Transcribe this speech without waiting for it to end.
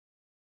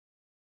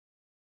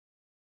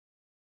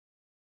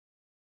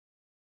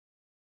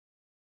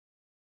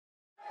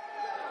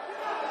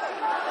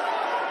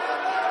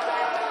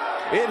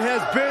It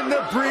has been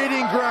the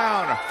breeding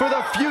ground for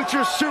the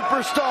future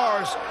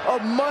superstars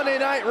of Monday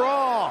Night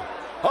Raw,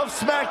 of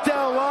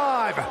SmackDown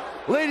Live.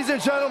 Ladies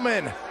and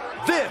gentlemen,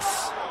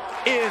 this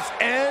is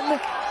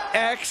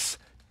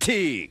NXT.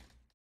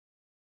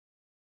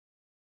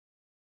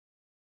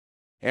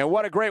 And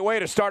what a great way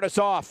to start us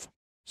off.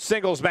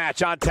 Singles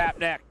match on tap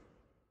next.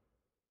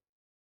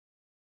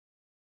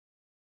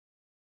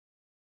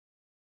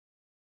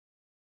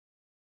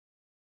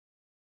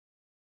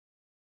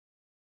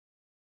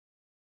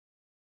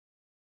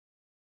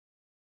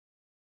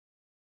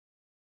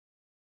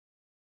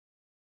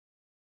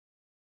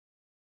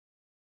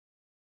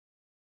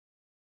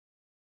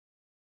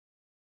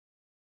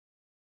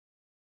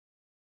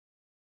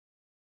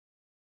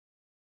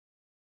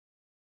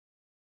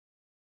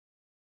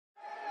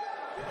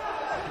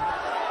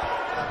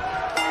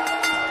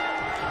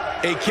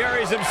 He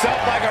carries himself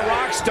like a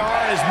rock star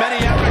and has many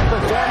epic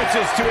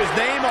performances to his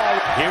name.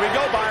 Here we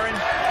go, Byron.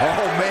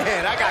 Oh,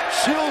 man, I got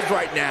chills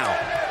right now.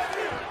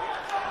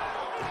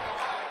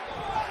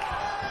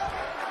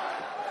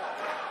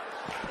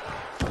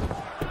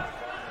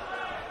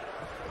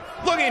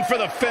 Looking for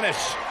the finish.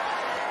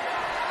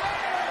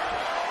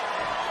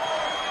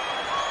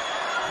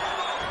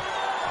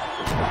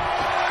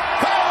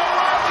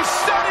 Oh, he's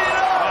setting it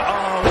up.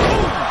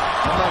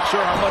 I'm not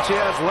sure how much he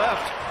has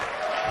left.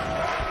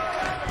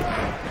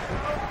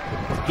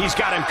 He's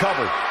got him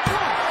covered.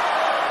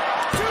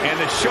 And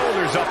the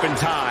shoulders up in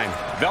time.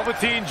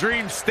 Velveteen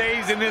Dream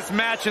stays in this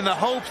match in the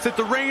hopes that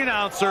the ring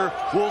announcer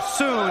will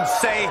soon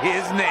say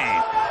his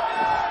name.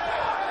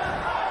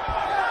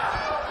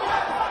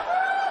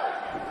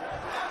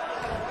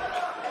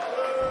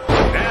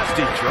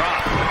 Nasty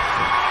drop.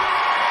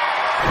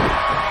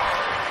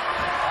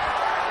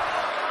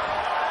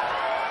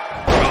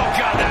 Oh,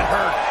 God, that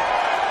hurt.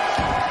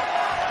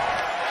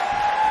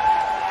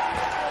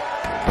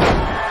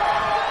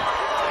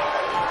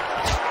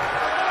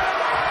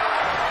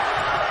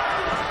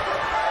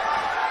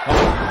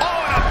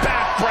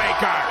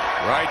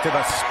 Right to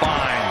the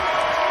spine.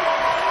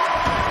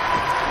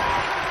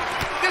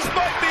 This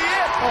might be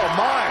it. Oh,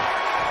 my.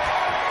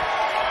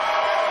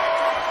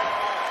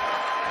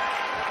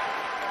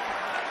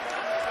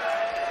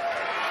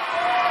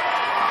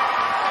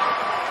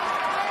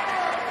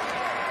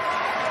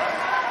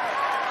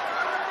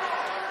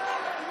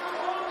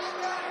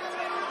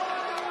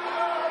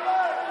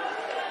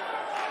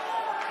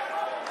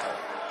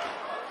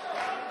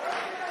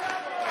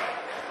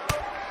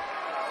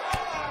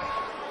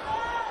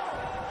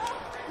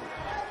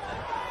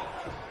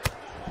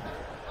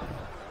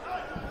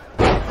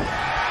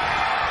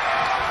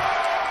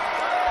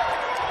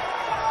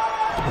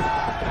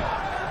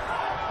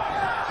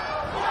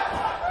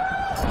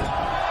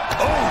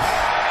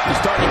 He's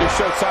starting to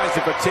show signs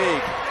of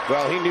fatigue.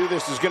 Well, he knew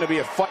this was going to be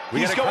a fight.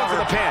 He's going for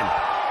the pin.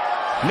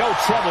 No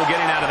trouble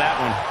getting out of that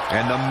one.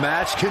 And the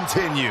match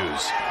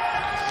continues.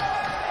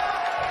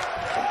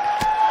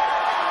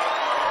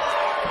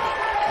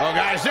 Oh,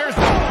 guys, there's...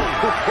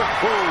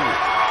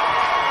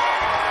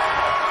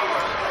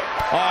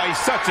 Oh, he's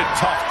such a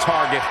tough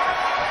target.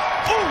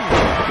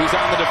 He's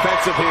on the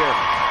defensive here.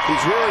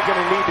 He's really going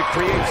to need to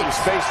create some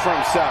space for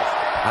himself.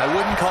 I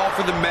wouldn't call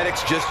for the medics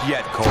just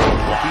yet, Cole.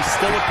 He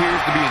still appears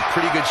to be in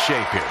pretty good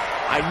shape here.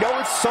 I know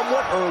it's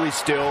somewhat early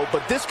still,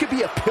 but this could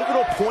be a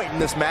pivotal point in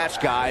this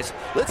match, guys.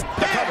 Let's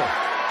cover.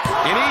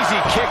 An easy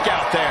kick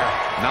out there.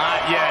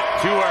 Not yet.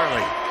 Too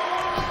early.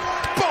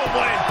 Boom,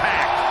 what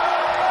impact.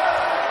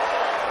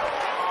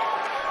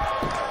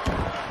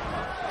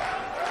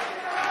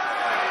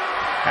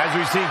 As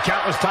we've seen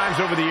countless times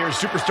over the years,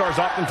 superstars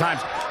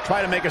oftentimes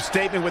try to make a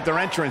statement with their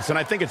entrance, and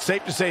I think it's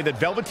safe to say that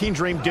Velveteen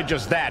Dream did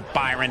just that,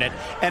 Byron, at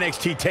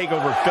NXT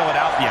TakeOver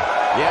Philadelphia.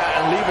 Yeah,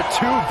 and leave it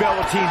to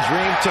Velveteen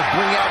Dream to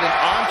bring out an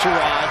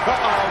entourage.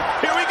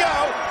 Here we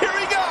go! Here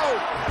we go!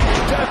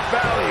 Death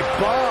Valley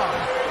bomb.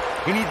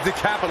 He needs to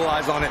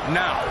capitalize on it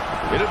now.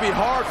 It'll be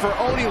hard for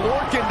Oney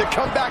Lorcan to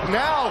come back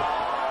now.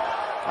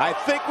 I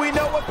think we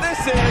know what this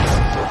is.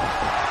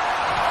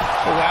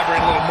 Elaborate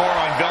a little more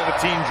on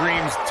Velveteen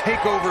Dream's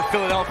TakeOver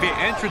Philadelphia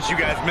entrance you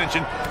guys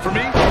mentioned. For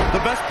me,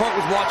 the best part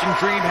was watching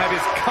Dream have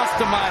his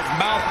customized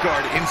mouth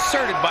guard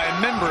inserted by a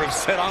member of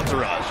said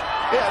entourage.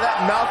 Yeah,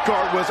 that mouth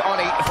guard was on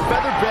a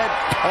feather bed.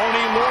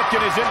 Oney Lorcan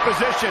is in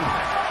position.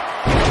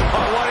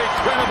 Oh, what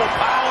incredible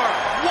power.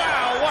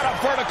 Wow, what a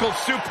vertical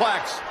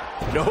suplex.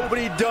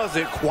 Nobody does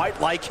it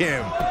quite like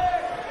him.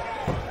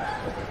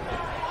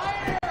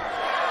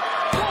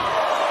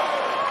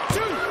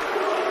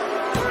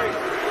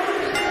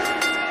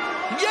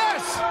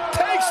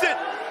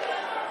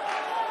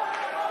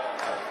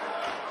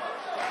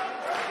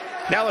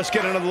 Now let's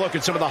get another look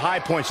at some of the high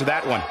points of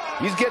that one.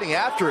 He's getting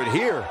after it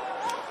here.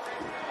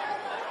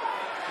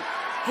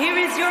 Here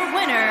is your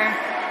winner,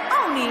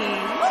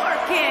 Oney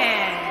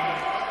Lorcan.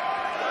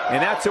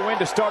 And that's a win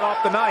to start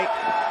off the night.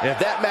 And if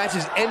that match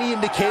is any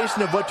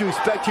indication of what to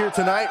expect here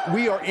tonight,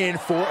 we are in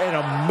for an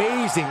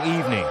amazing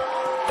evening.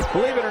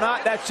 Believe it or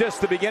not, that's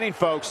just the beginning,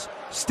 folks.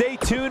 Stay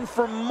tuned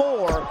for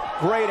more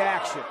great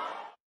action.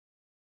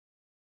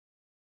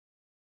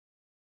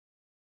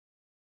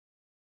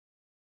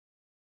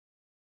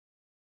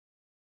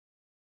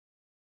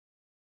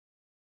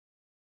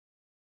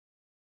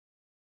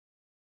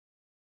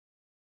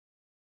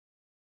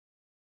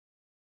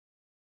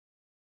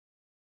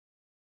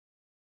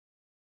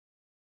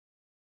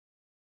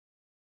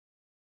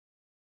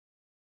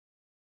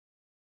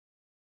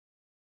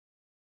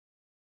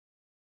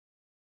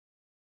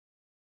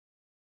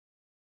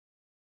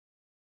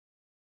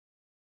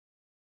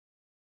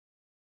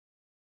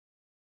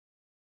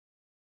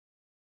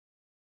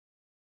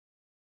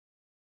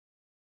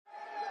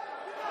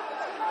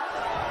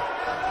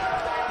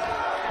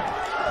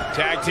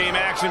 Tag team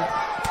action.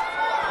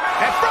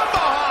 And from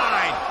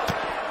behind.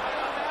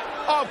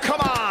 Oh,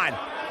 come on.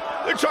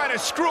 They're trying to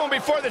screw him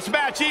before this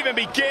match even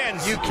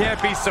begins. You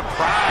can't be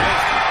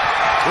surprised.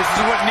 This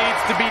is what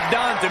needs to be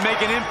done to make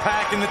an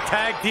impact in the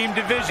tag team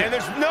division. And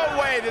there's no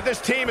way that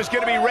this team is going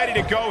to be ready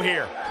to go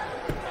here.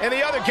 And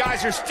the other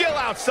guys are still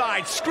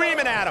outside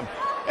screaming at him.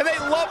 And they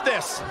love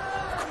this.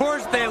 Of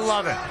course they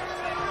love it.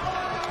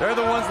 They're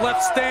the ones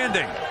left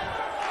standing.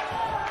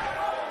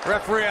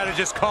 Referee ought to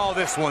just call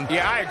this one.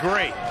 Yeah, I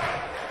agree.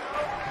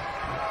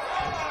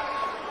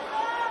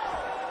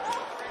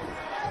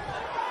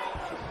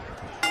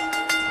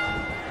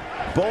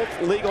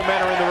 Both legal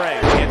men are in the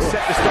ring and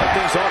set to start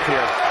things off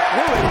here.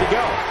 We're ready to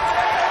go.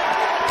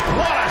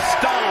 What a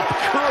stomp.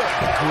 Good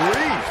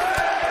grief.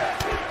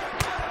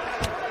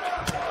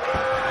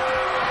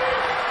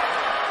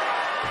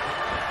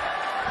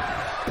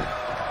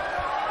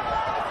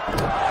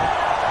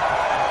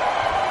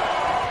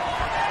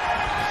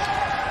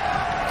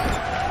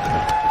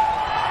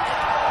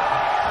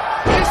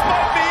 This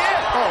might be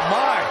it. Oh,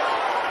 my.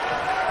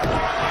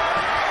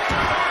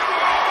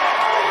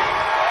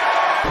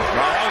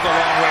 A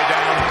long way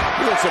down.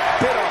 He looks a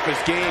bit off his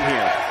game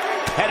here.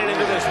 Headed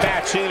into this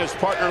match, he and his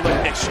partner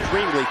look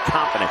extremely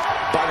confident.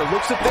 By the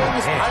looks of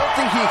things, I don't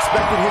think he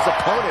expected his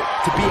opponent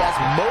to be as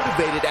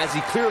motivated as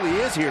he clearly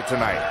is here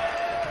tonight.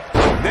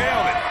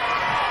 Nailed it.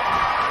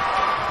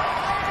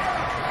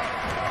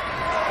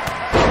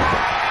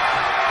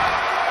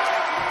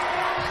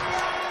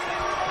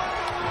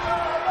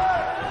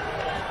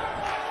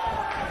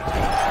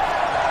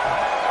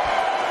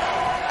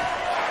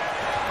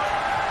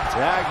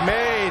 Tag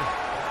made.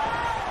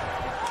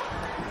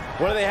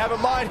 What do they have in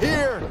mind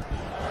here?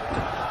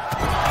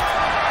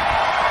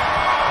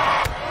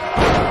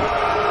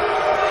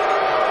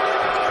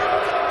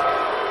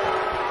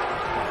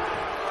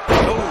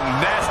 Oh,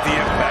 nasty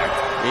impact.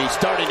 He's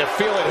starting to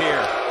feel it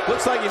here.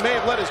 Looks like he may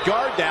have let his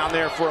guard down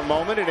there for a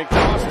moment, and it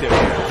cost him.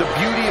 The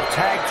beauty of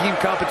tag team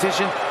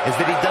competition is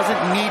that he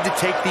doesn't need to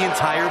take the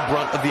entire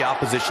brunt of the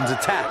opposition's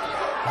attack.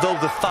 Though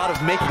the thought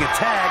of making a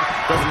tag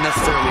doesn't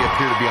necessarily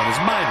appear to be on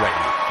his mind right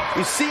now.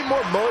 You seem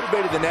more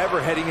motivated than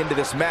ever heading into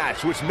this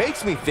match, which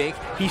makes me think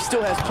he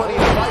still has plenty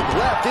of fight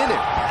left in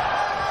him.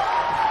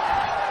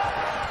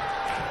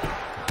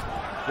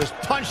 Just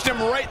punched him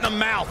right in the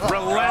mouth.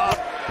 Relentless.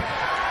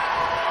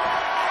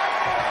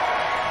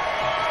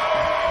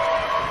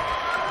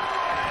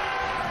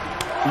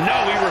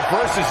 No, he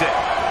reverses it.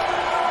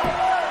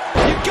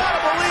 You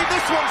gotta believe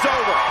this one's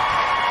over.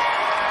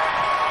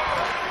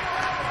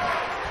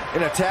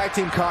 In a tag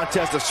team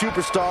contest, a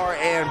superstar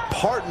and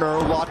partner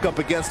lock up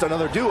against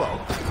another duo.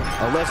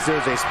 Unless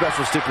there's a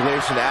special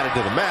stipulation added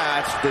to the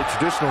match, the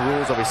traditional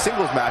rules of a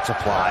singles match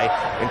apply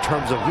in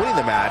terms of winning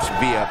the match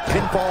via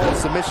pinfall,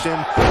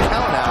 submission,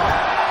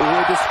 countout,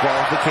 or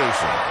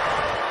disqualification.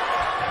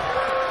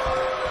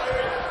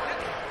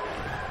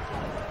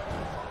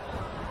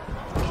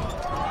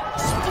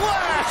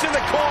 Splash in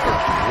the corner.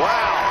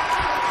 Wow.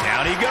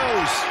 Down he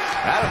goes.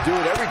 That'll do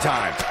it every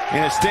time.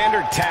 In a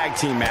standard tag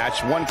team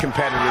match, one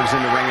competitor is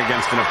in the ring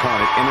against an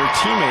opponent, and their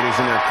teammate is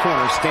in their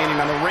corner standing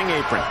on the ring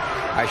apron.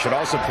 I should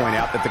also point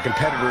out that the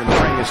competitor in the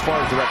ring, as far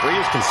as the referee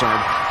is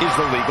concerned, is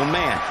the legal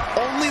man.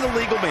 Only the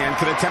legal man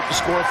can attempt to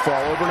score a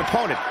fall over an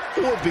opponent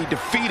or be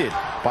defeated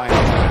by an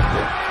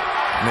opponent.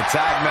 In a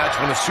tag match,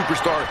 when a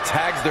superstar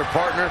tags their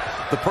partner,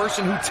 the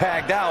person who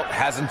tagged out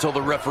has until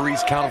the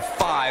referee's count of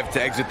 5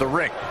 to exit the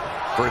ring.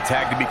 For a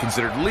tag to be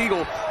considered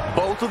legal,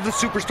 both of the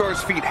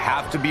superstars' feet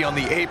have to be on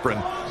the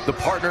apron. The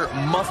partner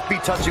must be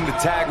touching the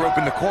tag rope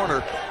in the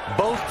corner.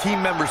 Both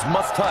team members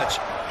must touch,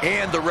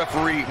 and the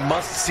referee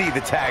must see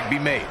the tag be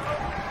made.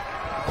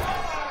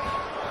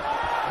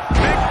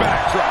 Big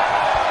backdrop.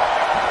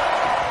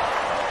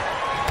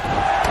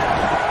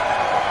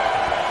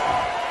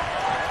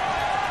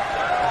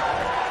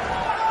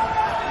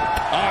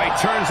 Oh, he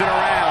turns it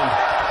around.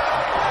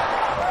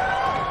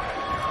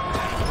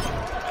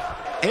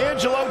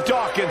 Angelo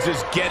Dawkins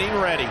is getting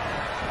ready. What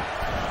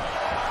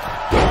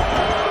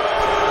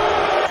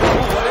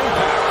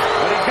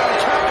impact. But he's got a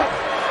counter.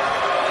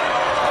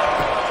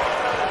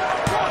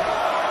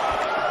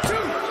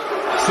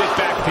 Sit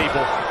back,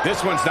 people.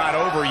 This one's not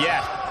over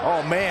yet.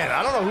 Oh, man,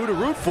 I don't know who to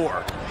root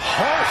for.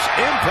 Harsh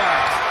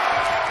impact.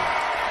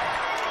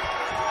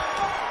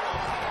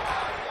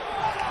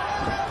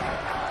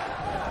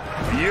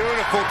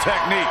 Beautiful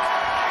technique.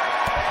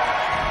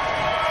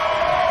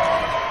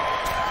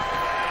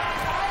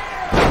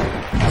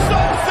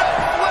 Sunset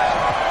flip.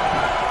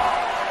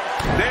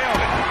 Nailed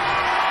it.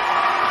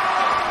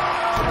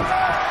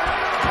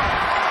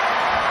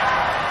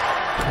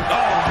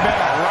 Oh,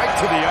 man, right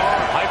to the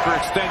arm.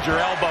 Hyperextend your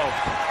elbow.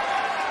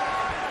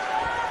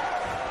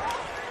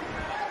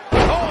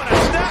 Oh, and a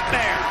snap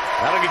there.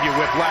 That'll give you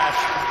whiplash.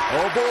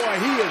 Oh, boy,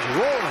 he is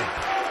rolling.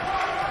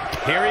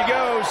 Here he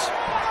goes.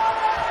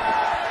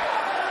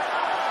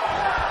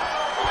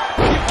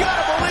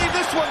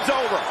 This one's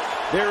over.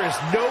 There is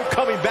no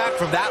coming back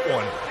from that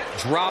one.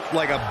 Dropped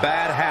like a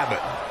bad habit.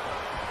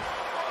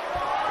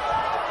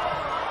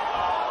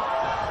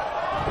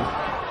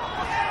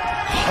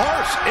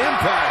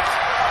 impact.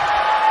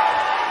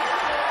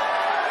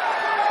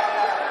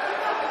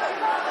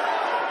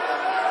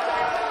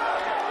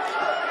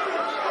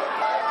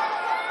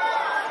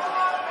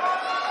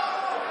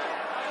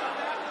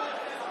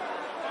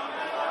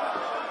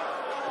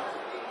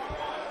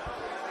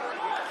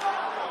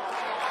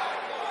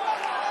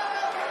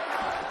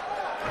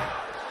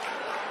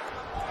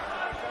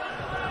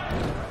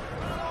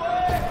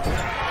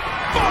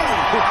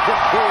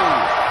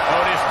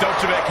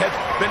 Has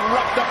been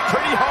roughed up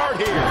pretty hard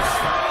here.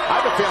 I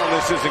have a feeling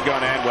this isn't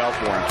going to end well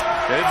for him.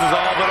 This is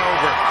all but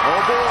over.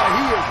 Oh boy,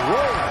 he is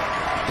rolling.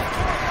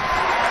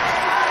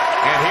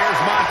 And here's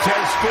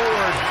Montez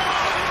Ford.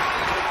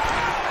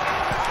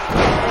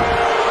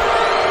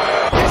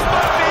 This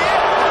might be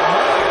it.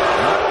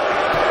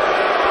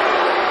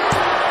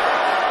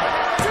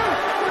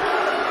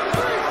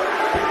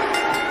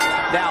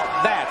 Now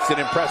that's an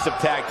impressive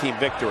tag team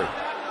victory.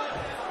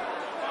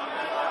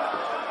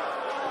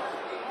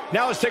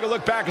 Now let's take a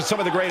look back at some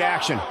of the great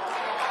action.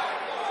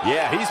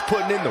 Yeah, he's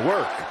putting in the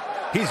work.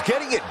 He's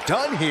getting it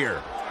done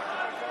here.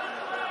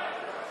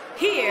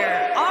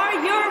 Here are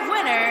your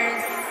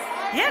winners,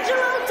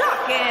 Angelo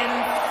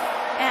Dawkins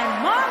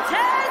and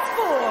Montez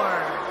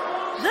Ford,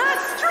 the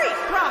Street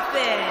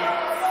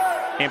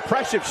Profits.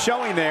 Impressive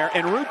showing there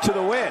en route to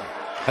the win.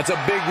 That's a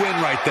big win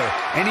right there.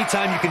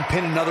 Anytime you can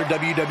pin another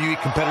WWE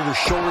competitor's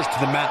shoulders to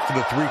the mat for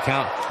the 3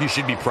 count, you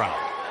should be proud.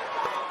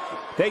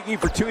 Thank you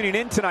for tuning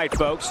in tonight,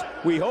 folks.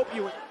 We hope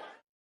you...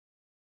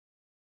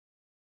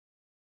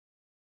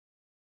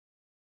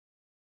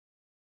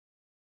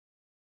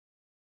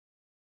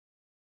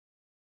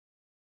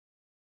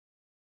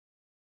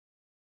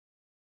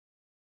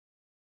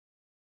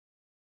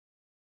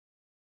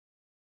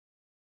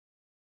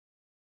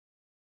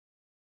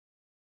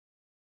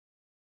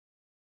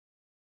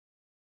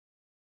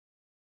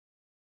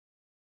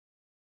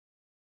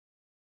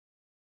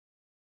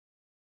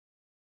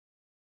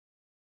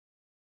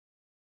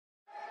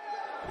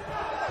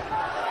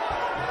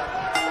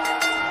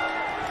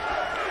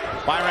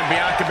 Byron,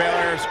 Bianca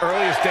Belair's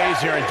earliest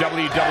days here in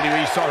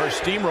WWE saw her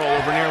steamroll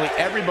over nearly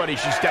everybody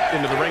she stepped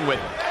into the ring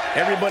with.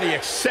 Everybody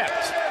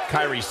except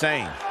Kairi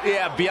Sane.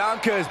 Yeah,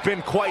 Bianca has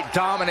been quite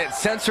dominant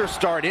since her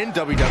start in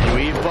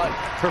WWE, but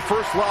her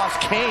first loss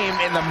came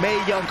in the Mae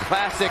Young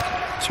Classic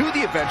to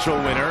the eventual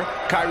winner,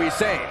 Kairi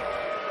Sane.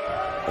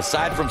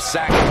 Aside from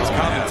Saxton's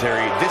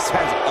commentary, this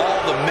has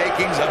all the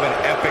makings of an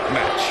epic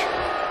match.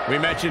 We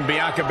mentioned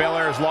Bianca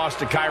Belair's loss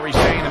to Kairi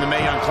Sane in the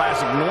Mae Young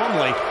Classic.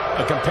 Normally,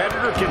 a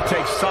competitor can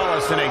take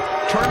solace in a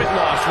tournament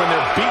loss when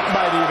they're beaten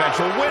by the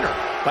eventual winner.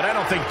 But I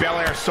don't think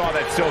Belair saw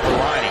that silver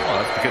lining.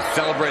 Well, that's because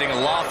celebrating a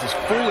loss is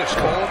foolish,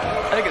 Cole.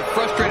 I think it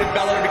frustrated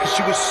Belair because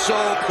she was so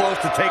close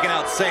to taking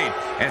out Sane.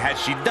 And had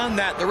she done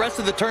that, the rest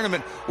of the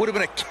tournament would have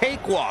been a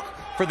cakewalk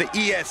for the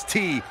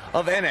EST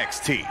of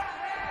NXT.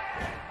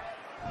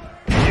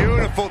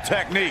 Beautiful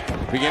technique.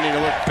 Beginning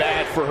to look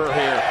bad for her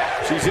here.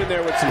 She's in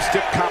there with some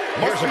stiff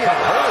Here's a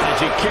couple, and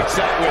she kicks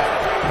out with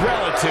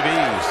relative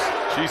ease.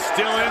 She's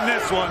still in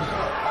this one.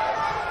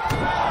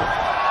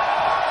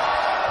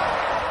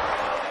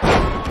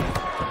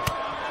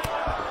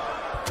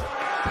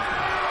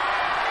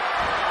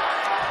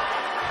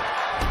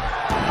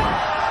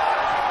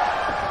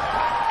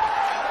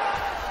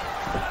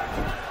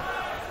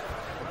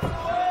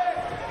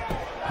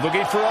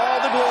 Looking for all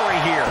the glory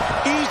here.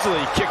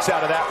 Easily kicks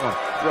out of that one.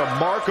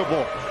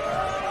 Remarkable.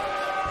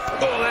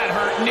 Oh, that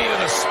hurt. Knee to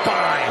the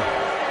spine.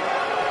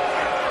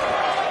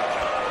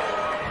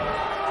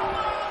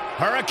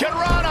 Hurricane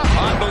Rana.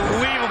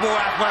 Unbelievable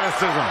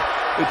athleticism.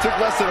 It took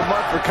less than a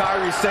month for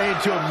Kairi Sane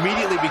to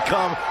immediately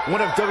become one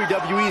of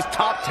WWE's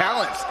top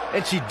talents,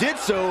 and she did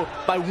so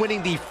by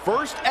winning the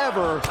first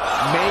ever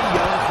Mae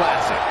Young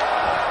Classic.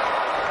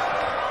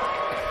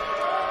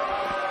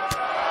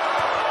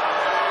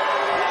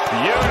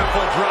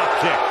 Beautiful drop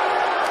kick.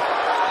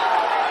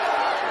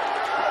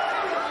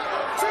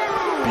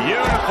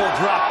 Beautiful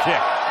drop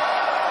kick.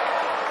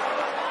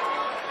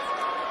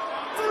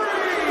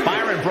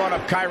 Byron brought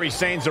up Kairi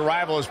Sane's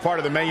arrival as part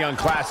of the Mae Young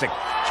Classic.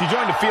 She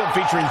joined a field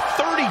featuring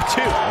 32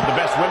 of the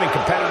best women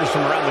competitors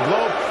from around the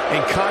globe and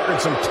conquered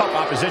some tough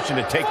opposition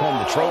to take home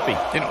the trophy.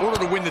 In order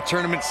to win the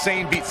tournament,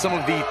 Sane beat some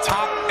of the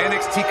top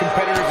NXT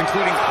competitors,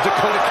 including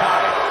Dakota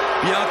Kai,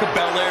 Bianca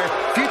Belair,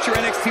 future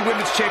NXT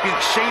Women's Champion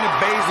Shayna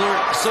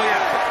Baszler. So yeah,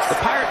 the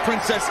Pirate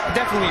Princess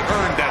definitely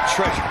earned that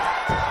treasure.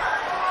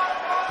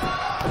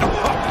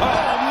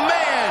 Oh,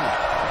 man!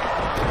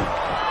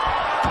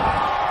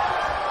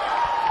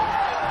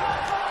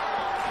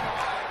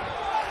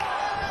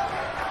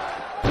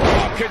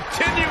 Oh,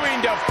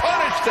 continuing to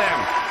punish them.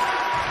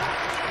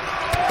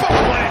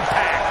 Boom, what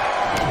impact!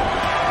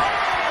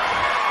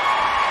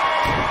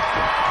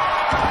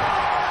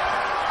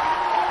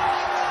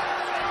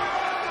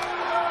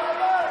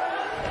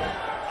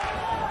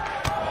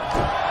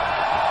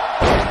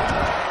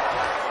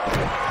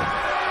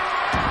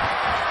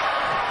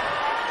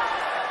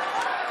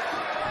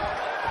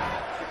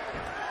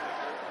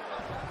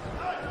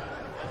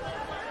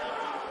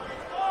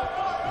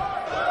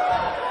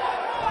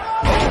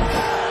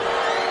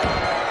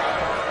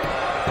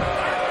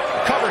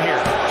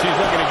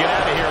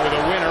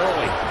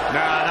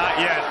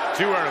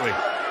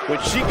 When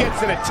she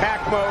gets in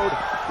attack mode,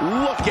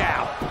 look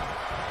out.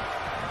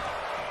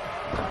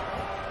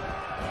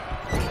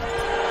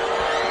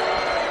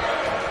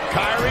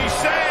 Kairi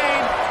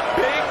Sane,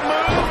 big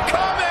move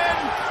coming.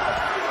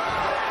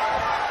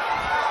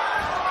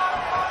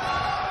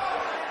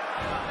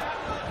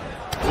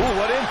 Ooh,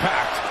 what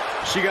impact.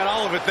 She got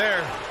all of it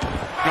there.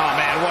 Oh,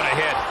 man, what a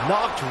hit.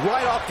 Knocked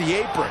right off the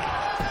apron.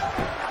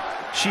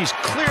 She's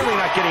clearly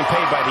not getting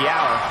paid by the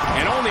hour,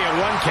 and only a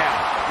 1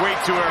 count. Way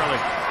too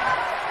early.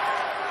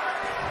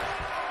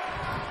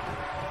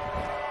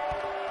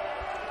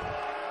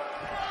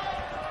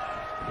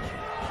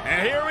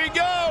 And here we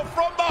go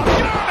from the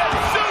German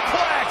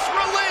suplex,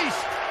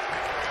 released.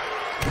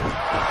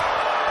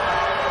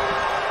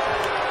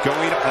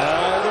 Going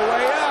all the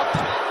way up.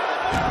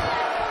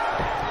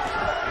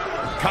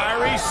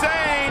 Kairi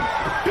Sane,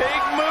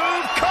 big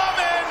move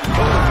coming.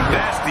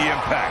 Nasty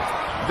impact.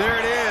 There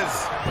it is.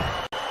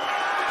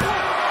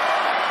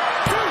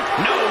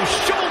 No,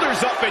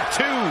 shoulders up at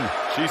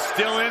 2. She's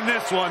still in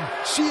this one.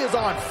 She is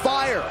on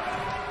fire.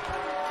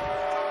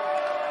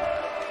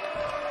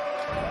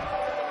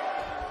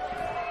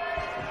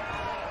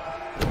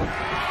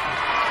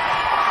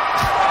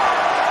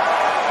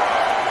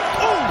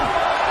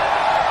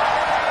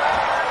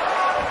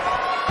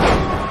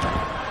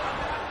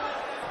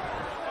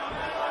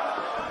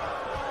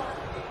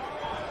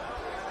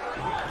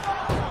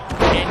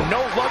 No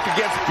luck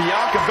against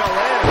Bianca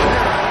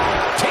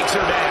Belair. Takes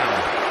her down.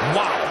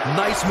 Wow,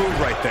 Nice move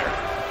right there.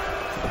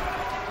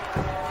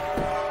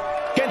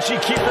 can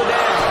she keep her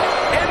down?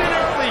 And an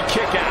early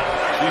kick out.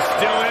 She's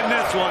still in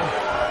this one.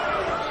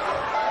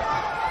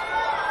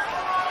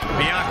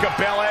 Bianca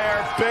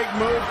Belair, big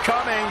move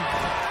coming.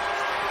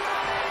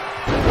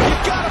 You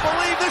gotta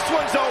believe this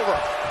one's over.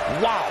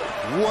 Wow,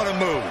 what a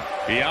move.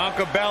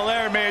 Bianca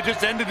Belair may have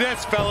just ended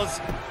this, fellas.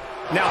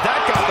 Now that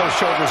got those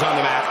shoulders on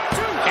the mat.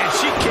 And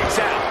she kicks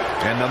out.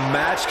 And the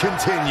match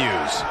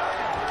continues.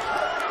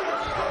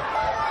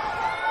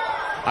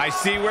 I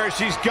see where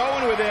she's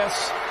going with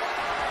this.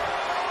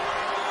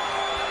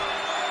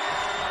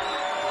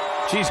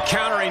 She's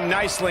countering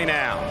nicely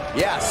now.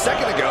 Yeah, a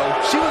second ago,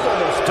 she was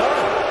almost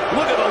done.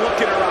 Look at the look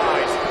in her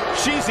eyes.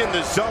 She's in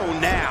the zone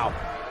now.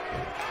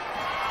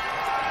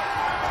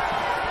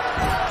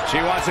 She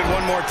wants it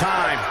one more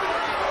time.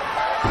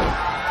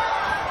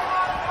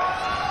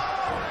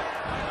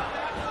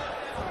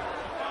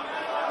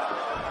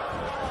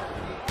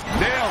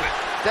 Nailed it.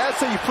 That's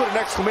how you put an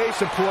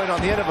exclamation point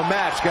on the end of a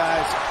match,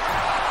 guys.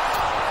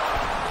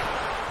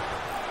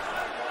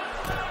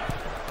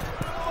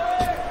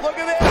 Look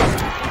at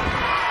this.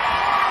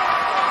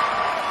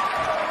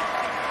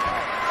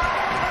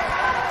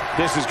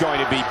 This is going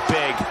to be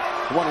big,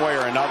 one way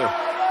or another.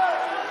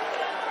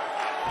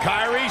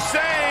 Kairi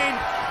Sane,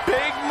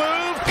 big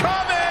move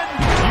coming.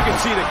 You can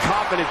see the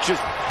confidence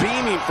just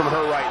beaming from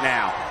her right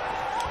now.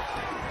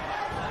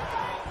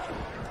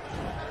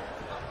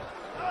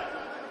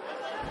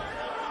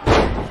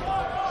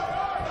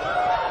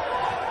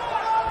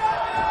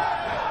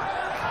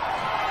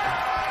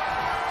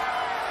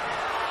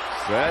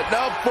 Setting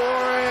up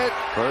for it.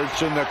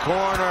 Perch in the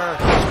corner.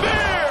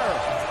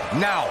 Spear!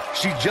 Now,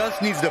 she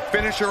just needs to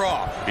finish her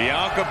off.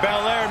 Bianca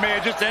Belair may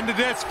have just ended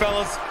this,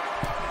 fellas.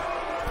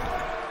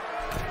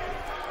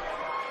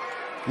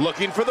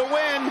 Looking for the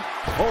win.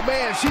 Oh,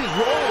 man, she's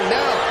rolling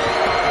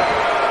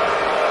now.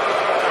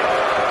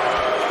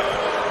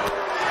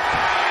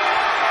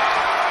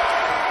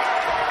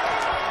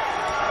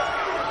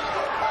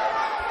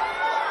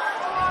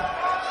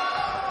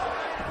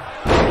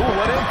 Ooh,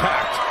 what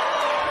impact.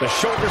 The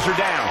shoulders are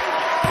down.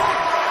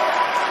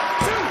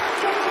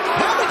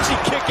 How did she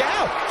kick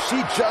out? She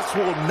just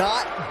will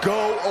not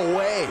go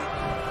away.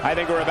 I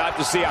think we're about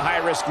to see a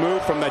high-risk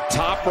move from the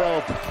top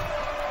rope.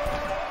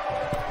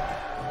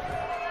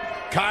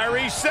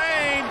 Kairi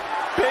Sane,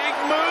 big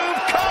move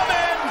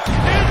coming.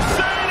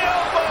 Insane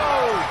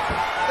elbow.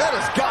 That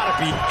has got to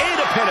be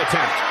a pin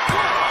attempt.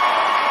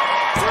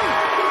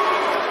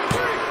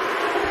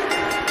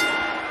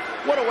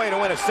 What a way to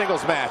win a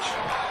singles match.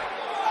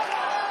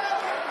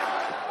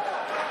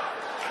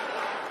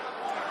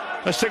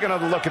 Let's take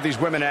another look at these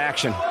women in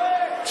action.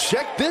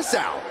 Check this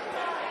out.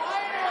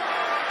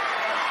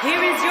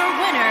 Here is your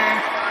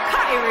winner,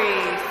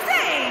 Kairi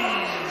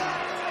Sane.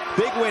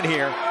 Big win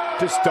here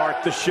to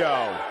start the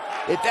show.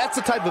 If that's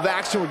the type of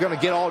action we're going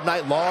to get all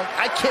night long,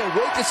 I can't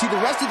wait to see the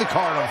rest of the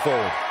card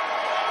unfold.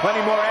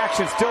 Plenty more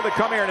action still to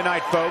come here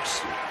tonight,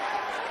 folks.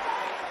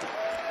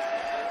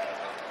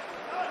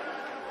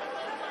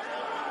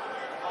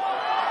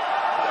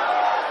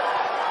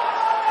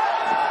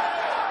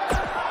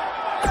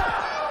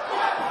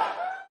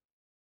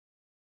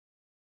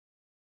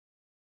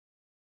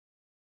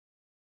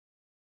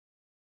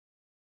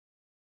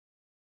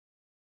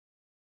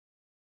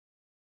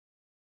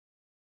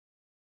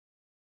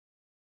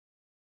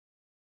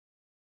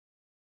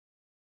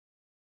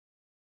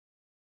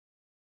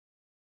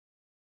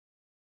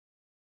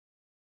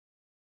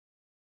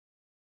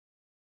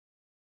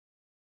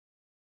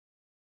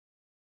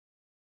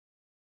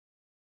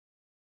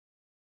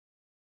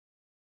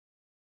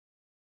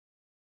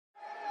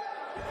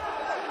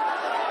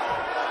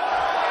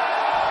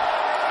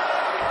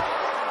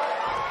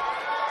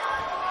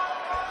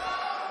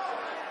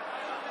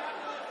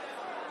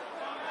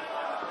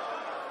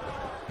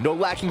 No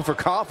lacking for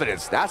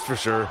confidence, that's for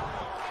sure.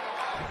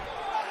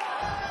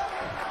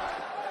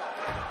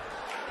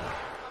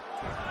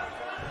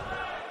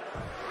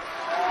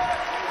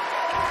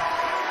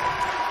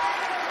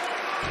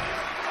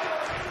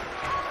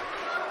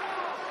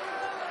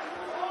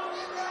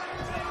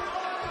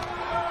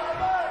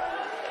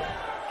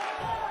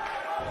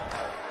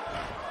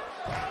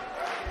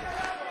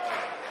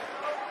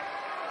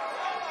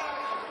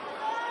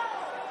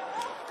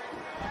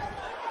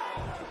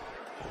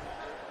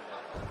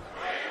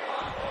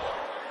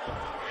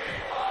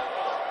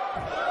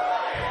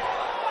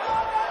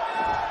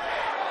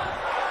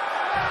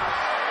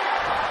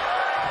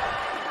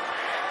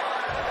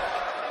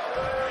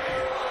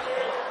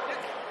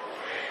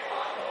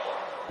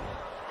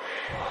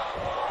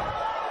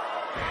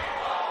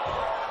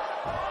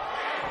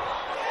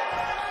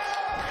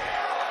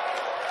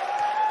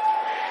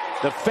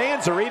 The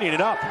fans are eating it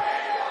up.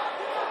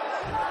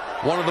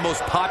 One of the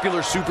most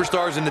popular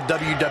superstars in the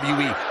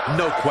WWE,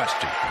 no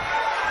question.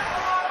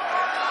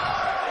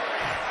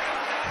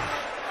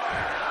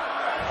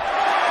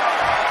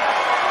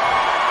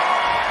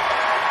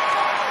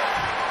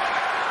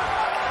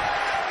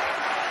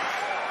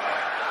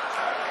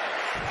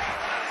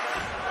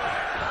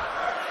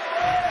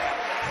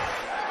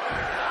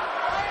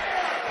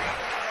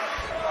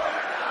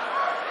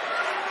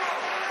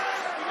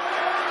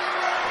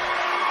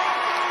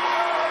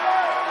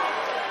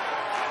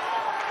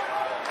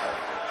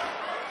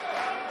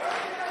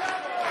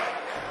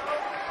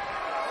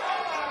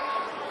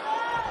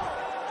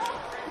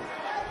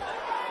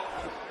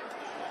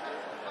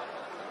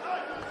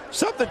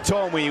 Something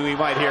told me we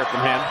might hear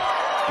from him.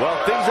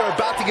 Well, things are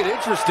about to get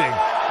interesting.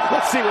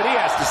 Let's see what he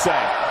has to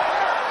say.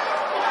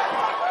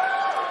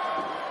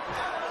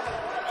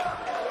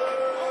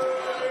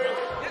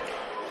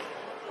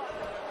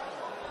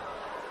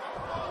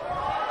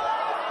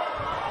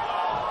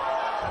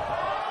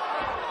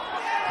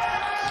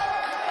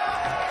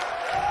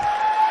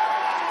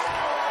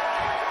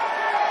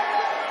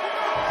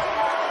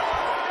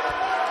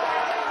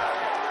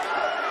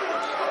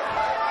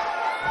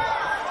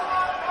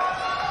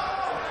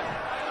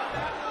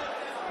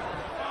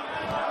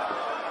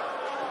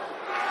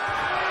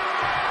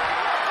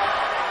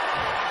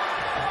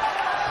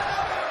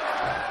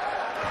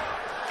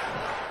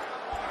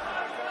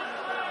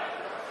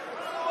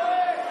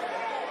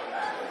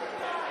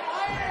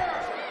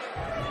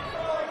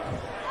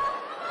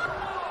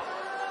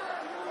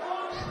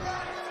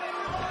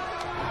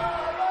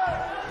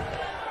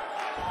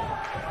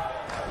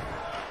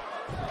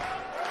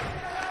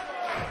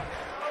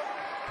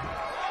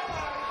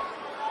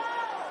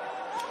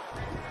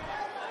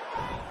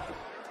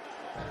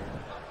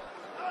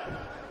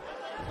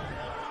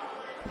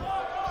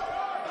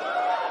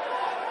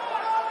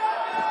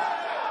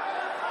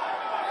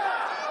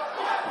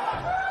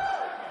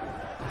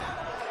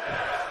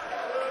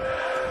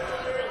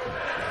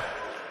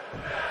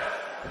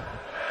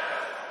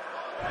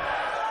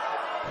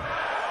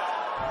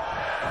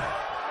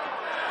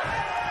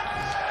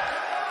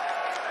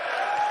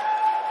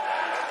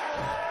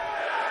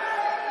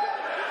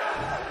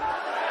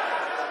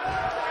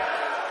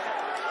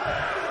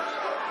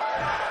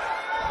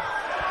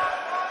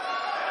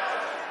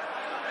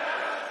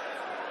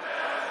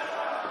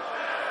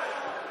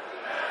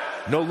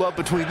 No love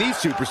between these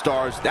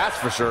superstars, that's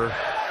for sure.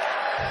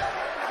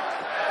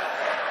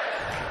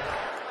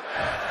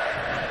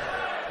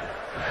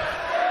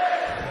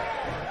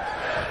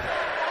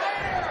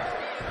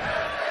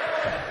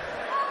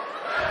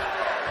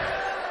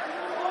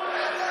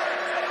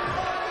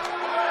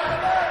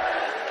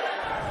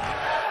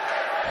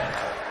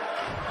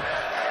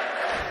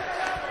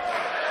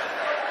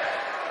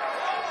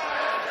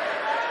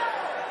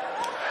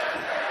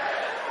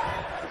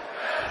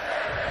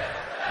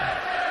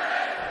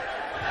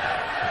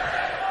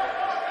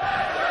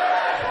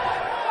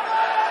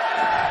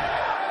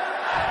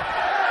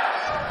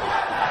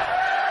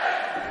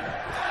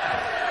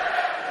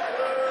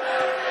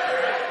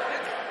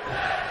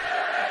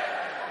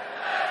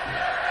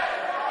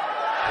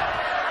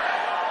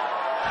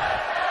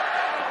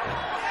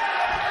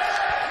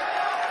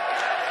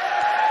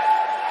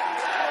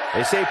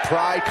 They say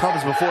pride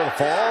comes before the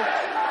fall.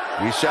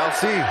 We shall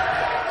see.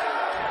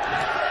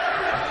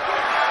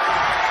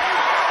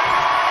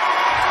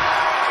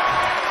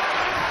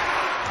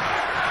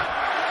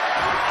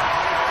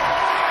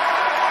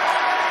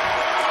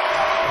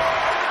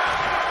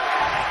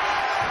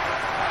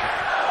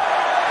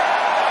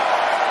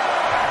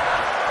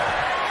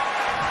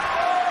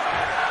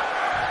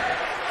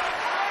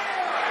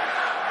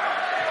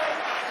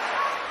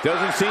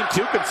 Doesn't seem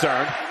too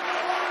concerned.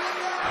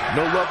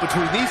 No love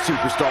between these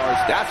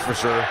superstars, that's for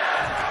sure.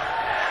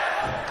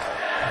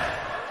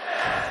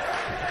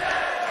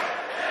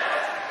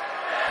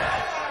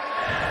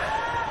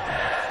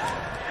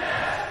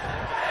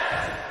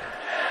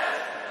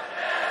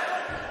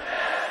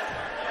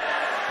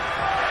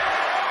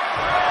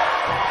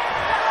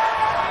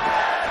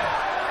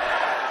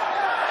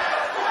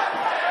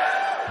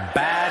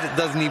 Bad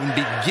doesn't even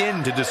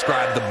begin to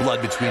describe the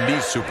blood between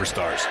these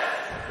superstars.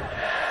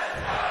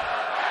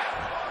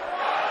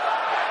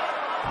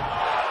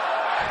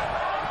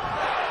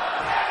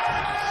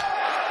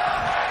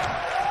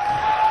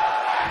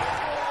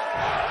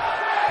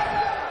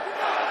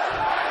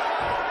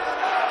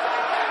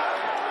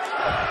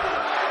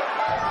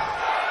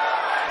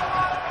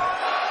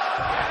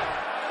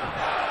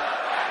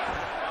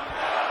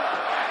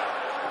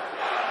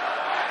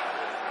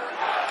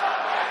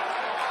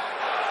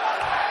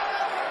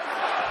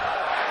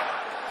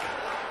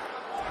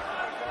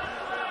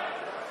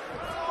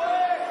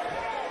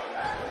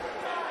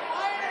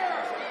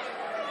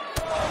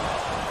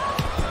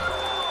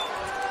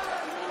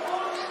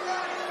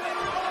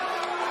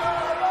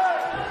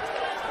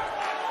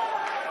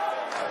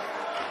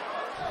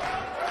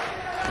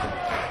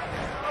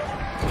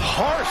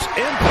 harsh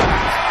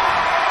impact.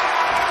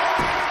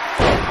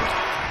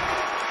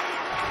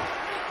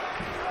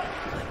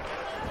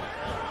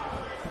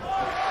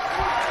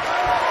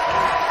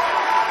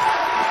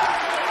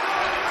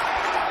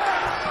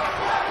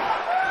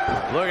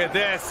 Look at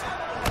this.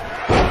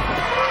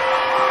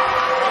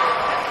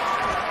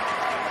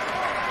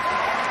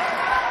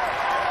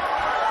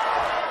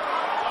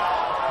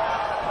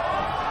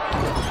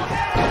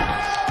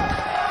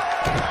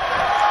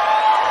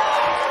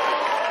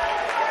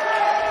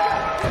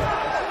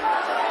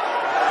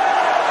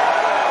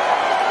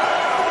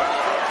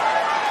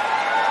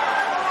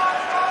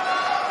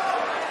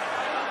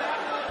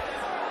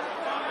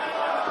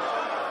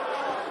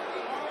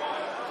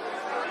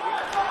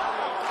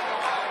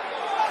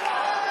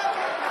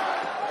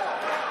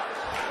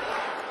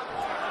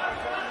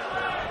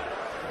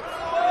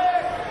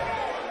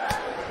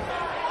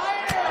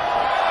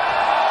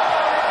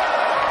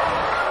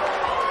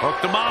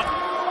 Hooked him up.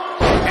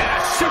 And a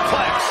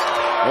suplex.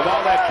 With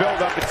all that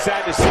build-up, it's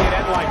sad to see it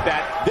end like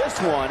that. This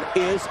one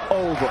is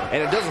over.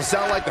 And it doesn't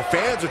sound like the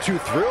fans are too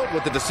thrilled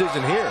with the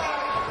decision here.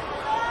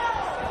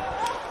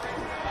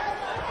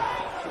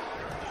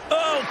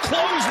 Oh,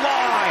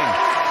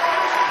 clothesline.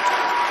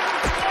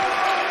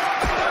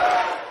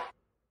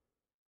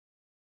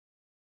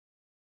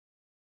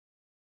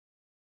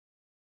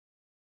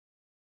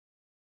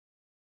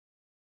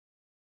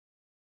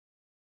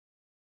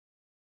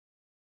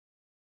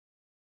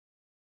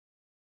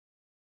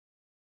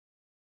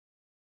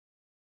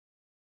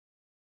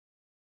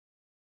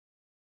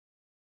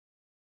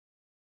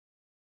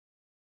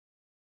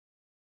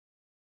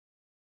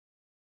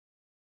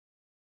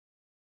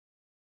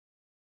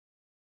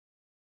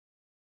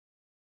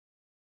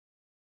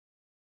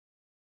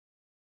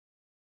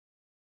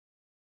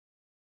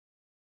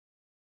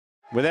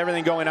 With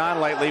everything going on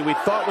lately, we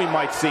thought we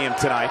might see him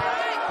tonight.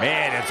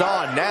 Man, it's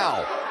on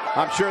now.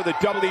 I'm sure the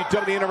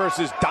WWE Universe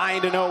is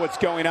dying to know what's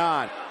going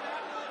on.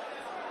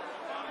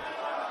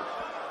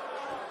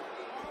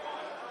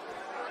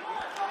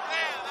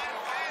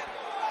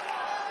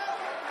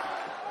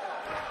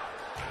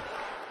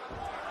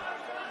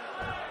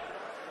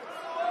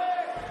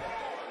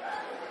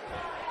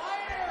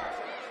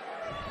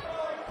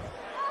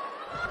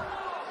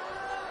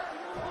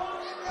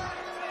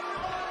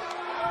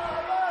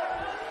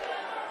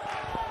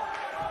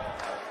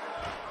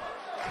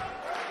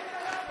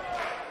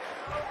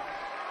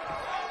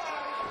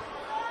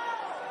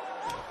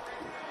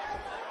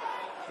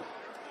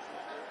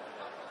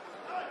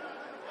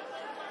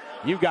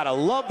 You've got to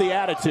love the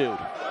attitude.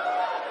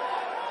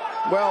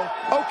 Well,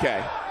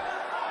 okay.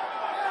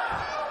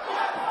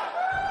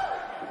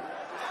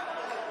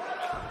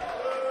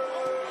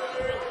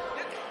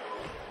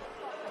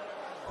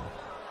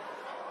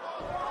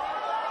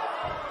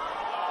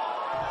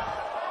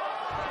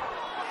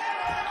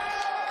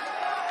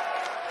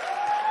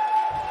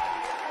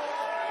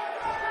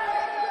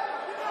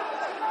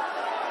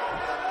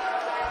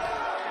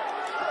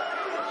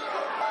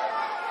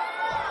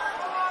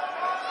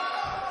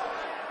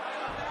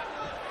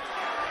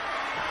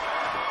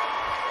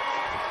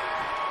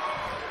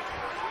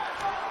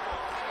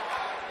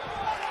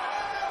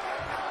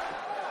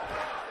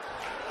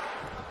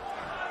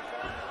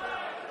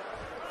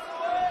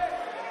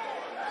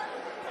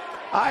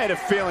 I had a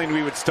feeling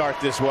we would start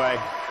this way.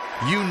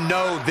 You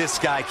know this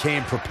guy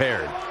came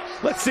prepared.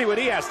 Let's see what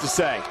he has to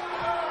say.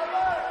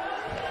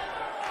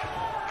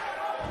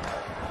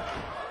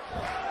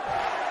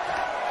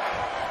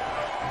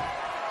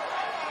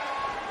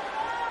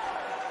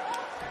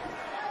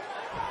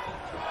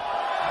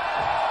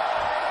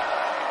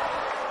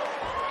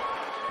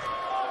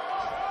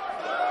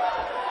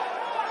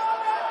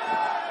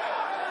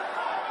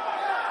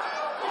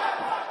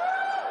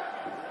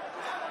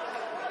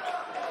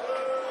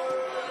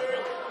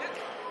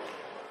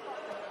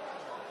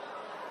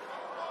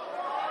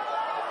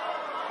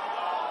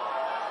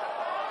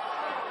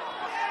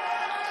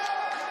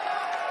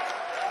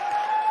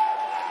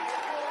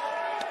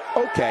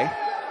 Okay.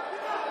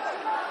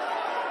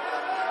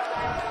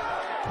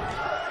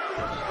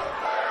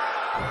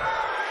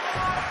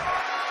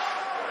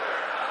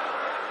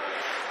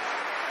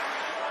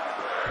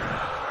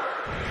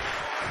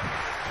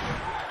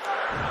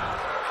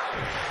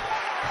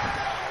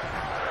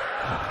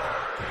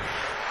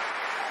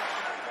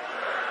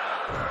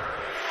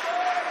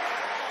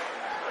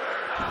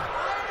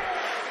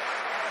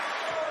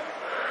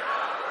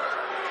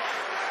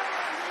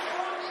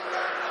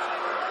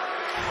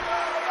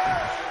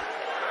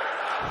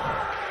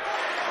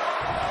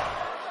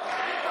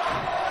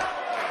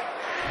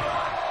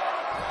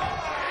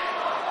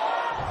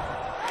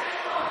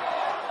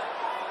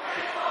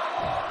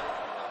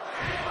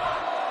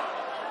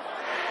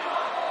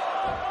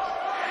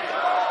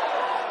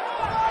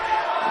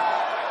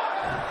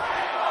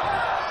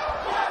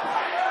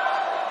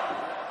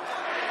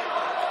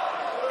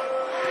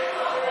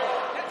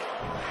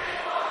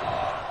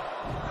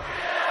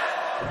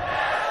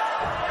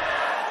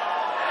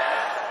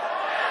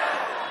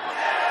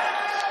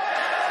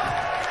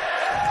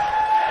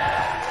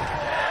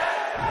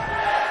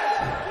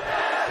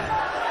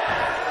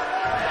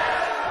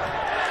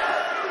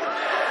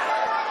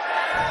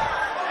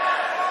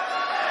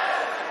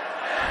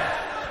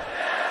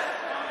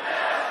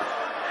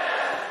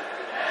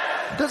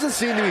 doesn't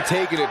seem to be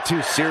taking it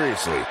too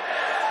seriously.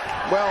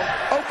 Well,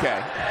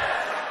 okay.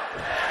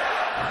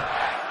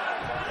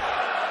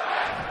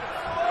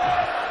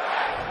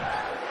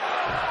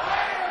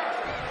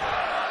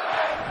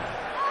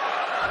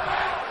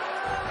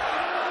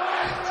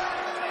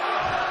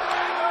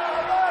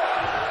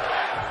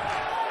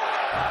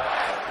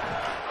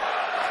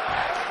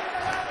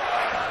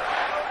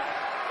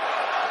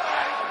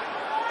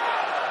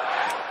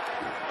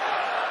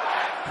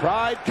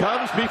 Pride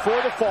comes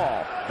before the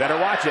fall. Better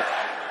watch it.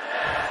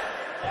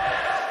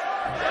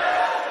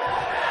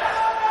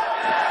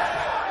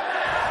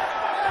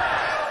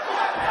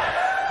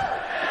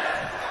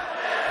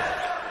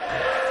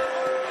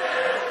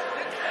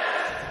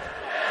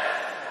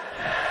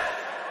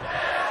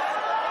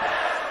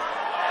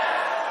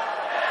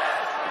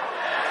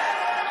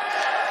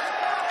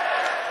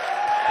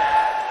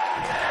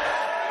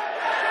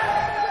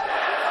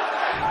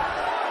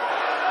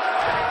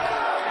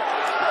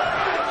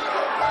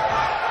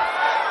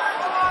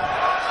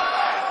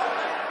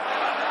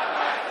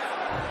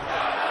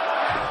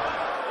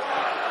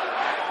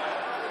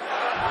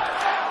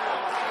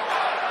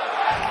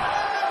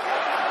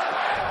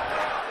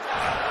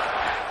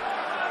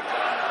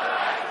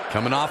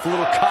 Coming off a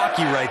little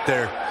cocky right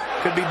there.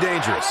 Could be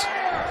dangerous.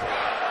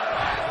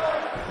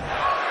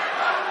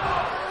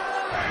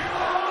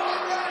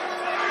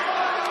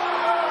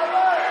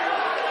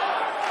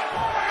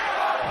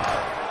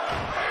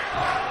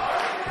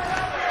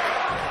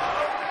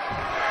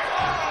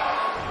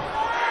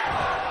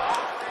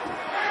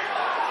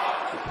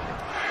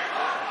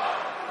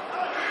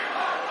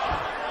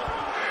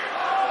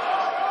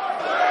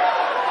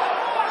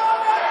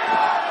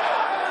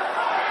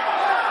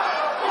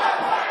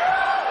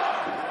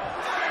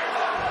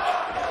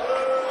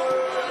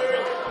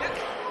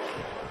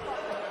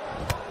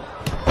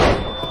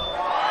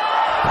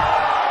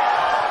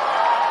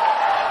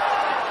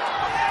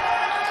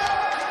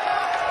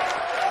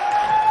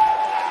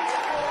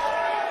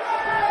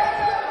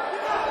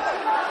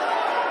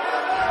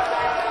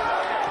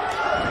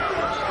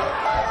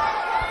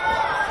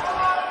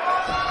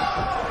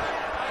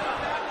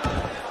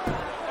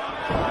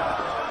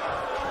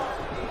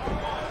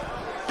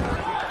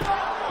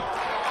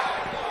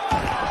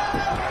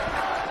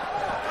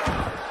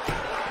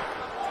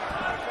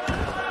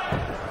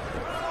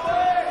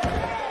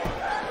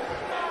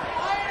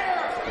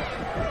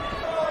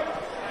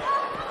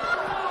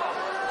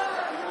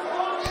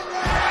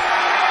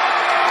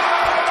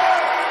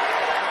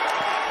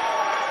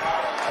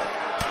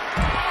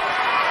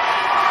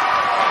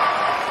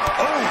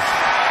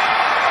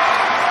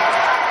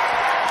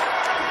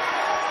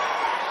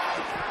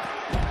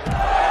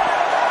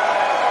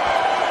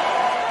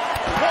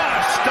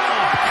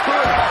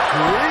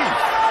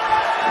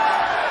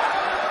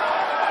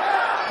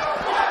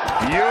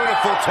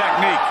 Beautiful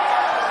technique.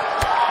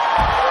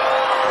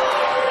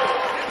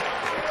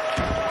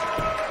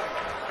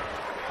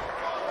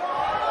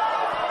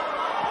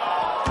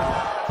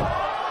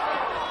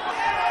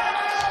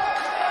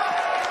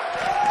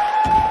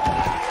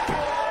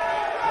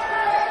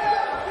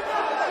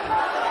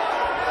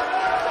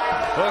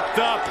 Hooked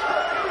up.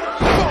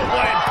 Oh,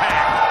 what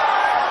impact.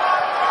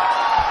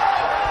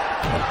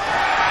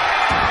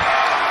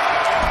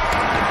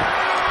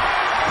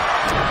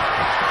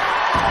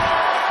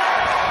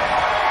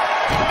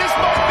 This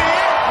might be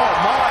it. Oh,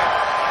 my.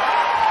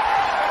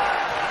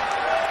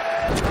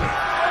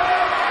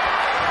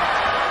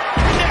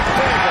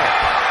 Neckbreaker.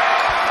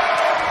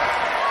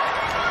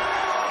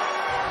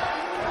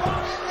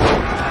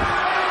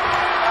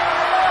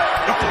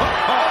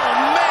 Oh,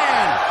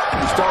 man.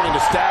 He's starting to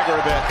stagger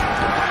a bit.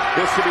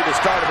 This could be the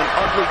start of an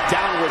ugly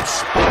downward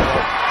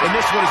spiral, and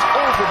this one is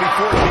over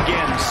before it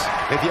begins.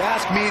 If you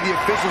ask me, the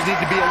officials need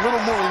to be a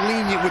little more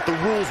lenient with the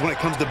rules when it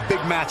comes to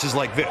big matches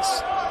like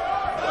this.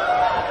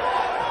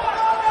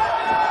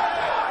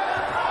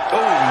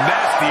 Oh,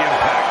 nasty impact.